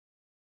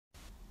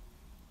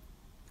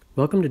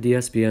Welcome to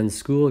DSBN's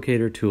School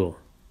Locator tool.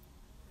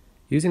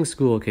 Using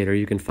School Locator,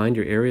 you can find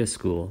your area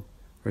school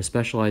or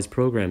specialized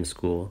program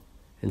school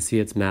and see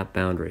its map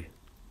boundary.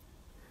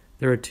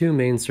 There are two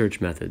main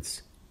search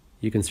methods.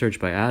 You can search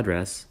by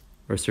address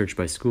or search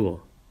by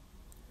school.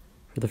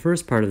 For the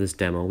first part of this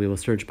demo, we will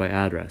search by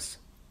address,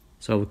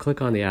 so I will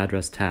click on the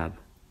Address tab.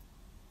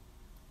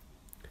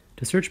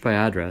 To search by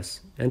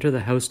address, enter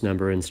the house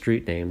number and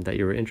street name that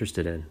you are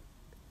interested in.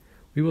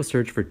 We will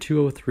search for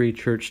 203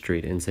 Church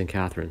Street in St.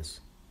 Catharines.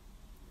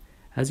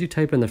 As you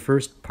type in the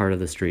first part of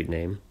the street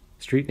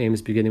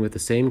names beginning with the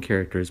same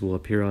characters will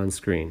appear on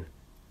screen,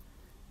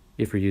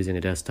 if you're using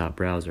a desktop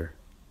browser.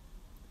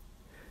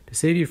 To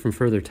save you from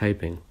further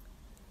typing,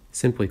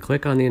 simply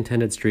click on the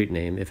intended street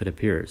name if it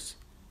appears.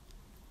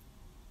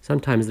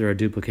 Sometimes there are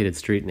duplicated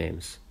street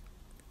names.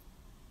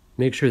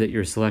 Make sure that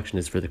your selection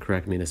is for the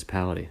correct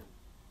municipality.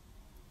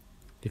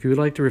 If you would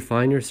like to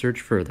refine your search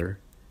further,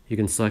 you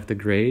can select the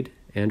grade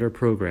and/or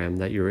program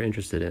that you are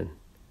interested in.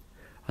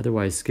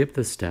 Otherwise, skip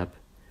this step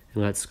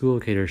and let School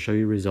Locator show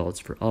you results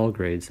for all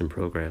grades and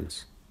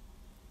programs.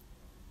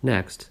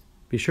 Next,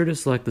 be sure to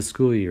select the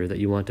school year that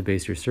you want to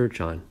base your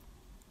search on.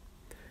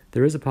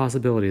 There is a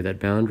possibility that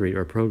boundary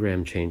or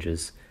program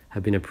changes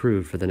have been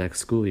approved for the next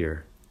school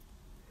year.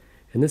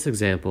 In this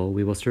example,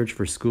 we will search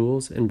for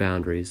schools and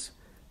boundaries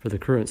for the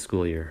current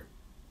school year.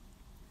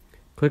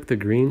 Click the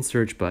green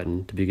search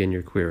button to begin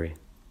your query.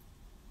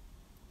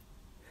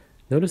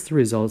 Notice the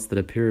results that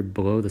appear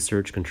below the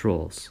search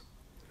controls.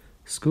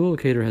 School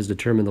Locator has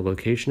determined the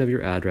location of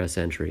your address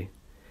entry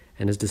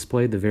and has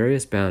displayed the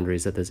various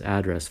boundaries that this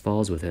address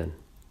falls within.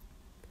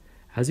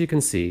 As you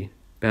can see,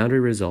 boundary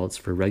results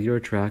for regular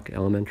track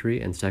elementary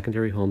and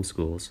secondary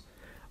homeschools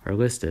are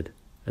listed,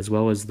 as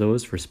well as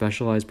those for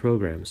specialized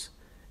programs,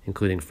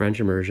 including French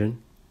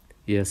immersion,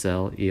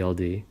 ESL,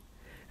 ELD,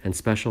 and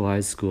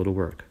specialized school to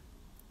work.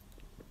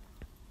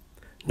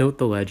 Note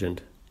the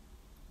legend,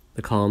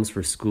 the columns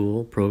for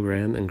school,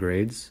 program, and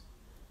grades,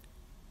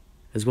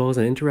 as well as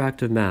an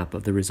interactive map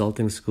of the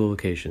resulting school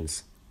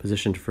locations,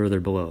 positioned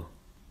further below.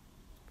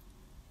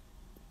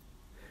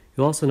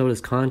 You'll also notice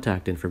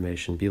contact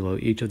information below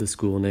each of the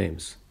school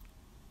names.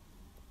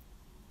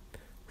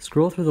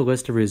 Scroll through the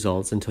list of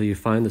results until you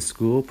find the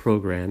school,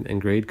 program, and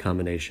grade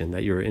combination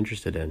that you are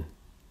interested in.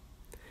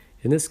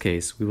 In this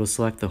case, we will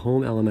select the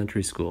home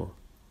elementary school,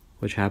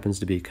 which happens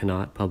to be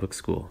Connaught Public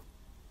School.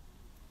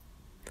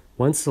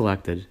 Once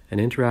selected, an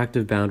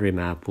interactive boundary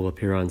map will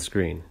appear on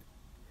screen.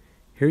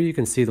 Here you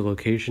can see the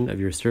location of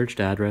your searched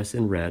address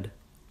in red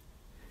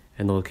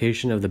and the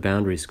location of the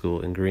boundary school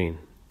in green.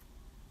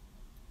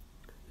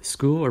 The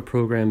school or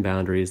program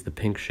boundary is the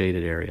pink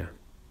shaded area.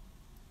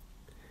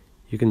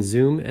 You can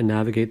zoom and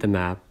navigate the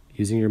map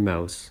using your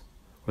mouse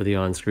or the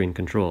on-screen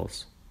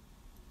controls.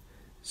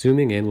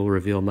 Zooming in will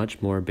reveal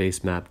much more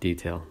base map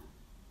detail.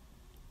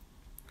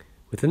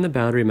 Within the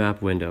boundary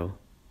map window,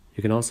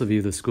 you can also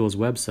view the school's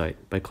website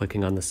by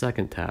clicking on the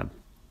second tab.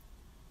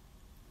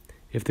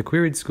 If the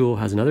queried school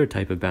has another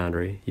type of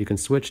boundary, you can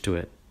switch to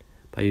it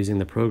by using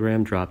the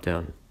program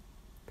drop-down.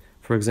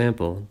 For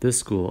example, this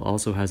school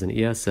also has an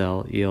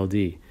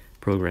ESL/ELD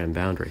program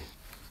boundary.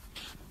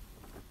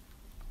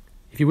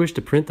 If you wish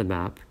to print the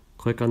map,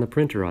 click on the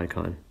printer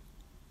icon.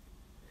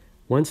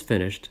 Once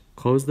finished,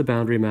 close the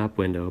boundary map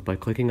window by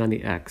clicking on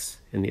the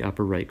X in the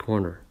upper right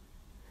corner.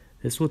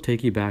 This will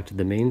take you back to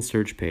the main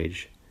search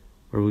page,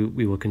 where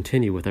we will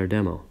continue with our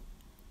demo.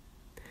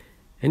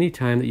 Any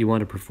time that you want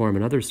to perform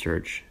another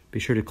search, be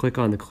sure to click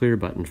on the Clear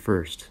button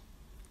first.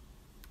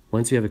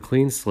 Once you have a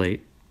clean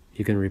slate,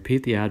 you can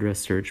repeat the address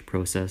search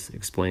process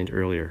explained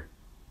earlier.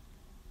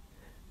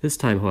 This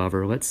time,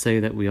 however, let's say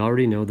that we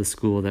already know the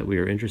school that we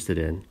are interested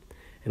in,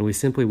 and we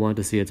simply want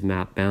to see its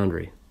map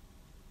boundary.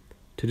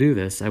 To do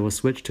this, I will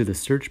switch to the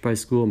Search by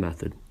School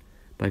method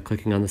by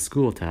clicking on the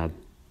School tab.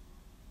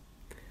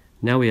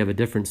 Now we have a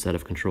different set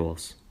of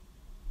controls.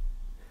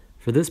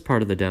 For this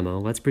part of the demo,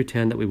 let's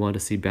pretend that we want to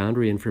see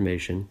boundary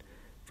information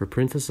for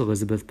Princess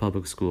Elizabeth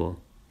Public School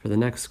for the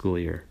next school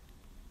year.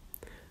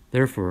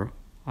 Therefore,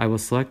 I will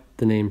select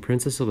the name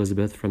Princess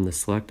Elizabeth from the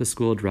Select a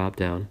School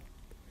drop-down,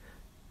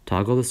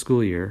 toggle the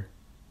school year,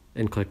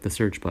 and click the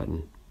Search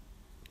button.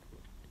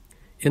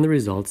 In the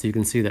results, you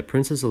can see that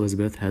Princess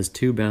Elizabeth has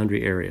two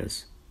boundary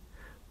areas,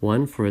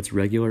 one for its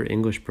regular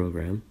English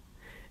program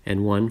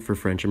and one for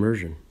French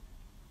immersion.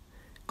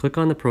 Click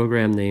on the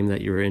program name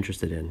that you are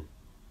interested in.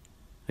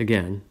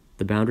 Again,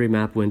 the boundary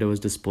map window is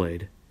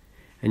displayed,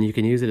 and you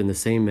can use it in the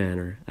same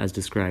manner as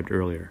described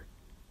earlier.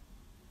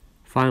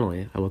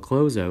 Finally, I will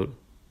close out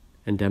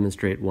and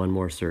demonstrate one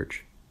more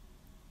search.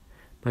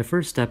 My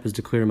first step is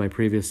to clear my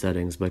previous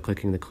settings by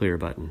clicking the Clear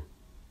button.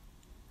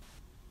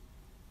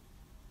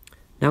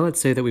 Now let's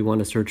say that we want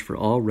to search for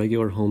all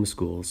regular home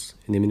schools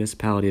in the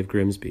municipality of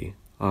Grimsby,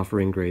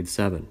 offering grade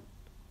 7.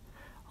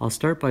 I'll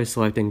start by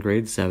selecting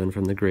grade 7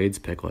 from the grades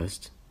pick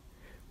list,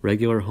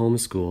 regular home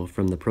school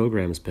from the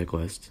programs pick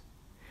list,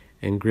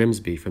 and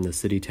Grimsby from the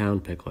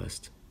city-town pick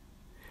list.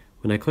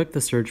 When I click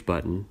the search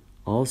button,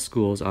 all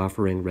schools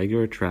offering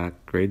regular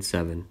track grade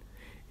 7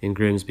 in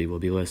Grimsby will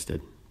be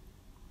listed.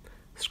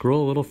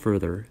 Scroll a little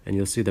further and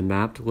you'll see the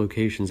mapped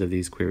locations of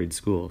these queried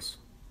schools.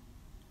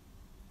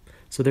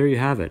 So there you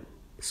have it.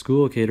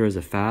 School Locator is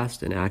a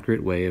fast and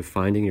accurate way of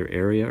finding your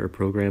area or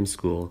program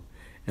school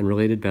and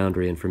related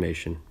boundary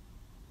information.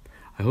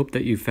 I hope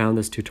that you found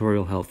this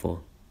tutorial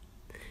helpful.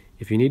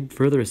 If you need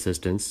further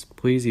assistance,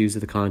 please use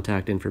the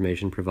contact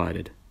information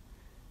provided.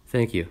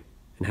 Thank you,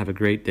 and have a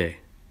great day.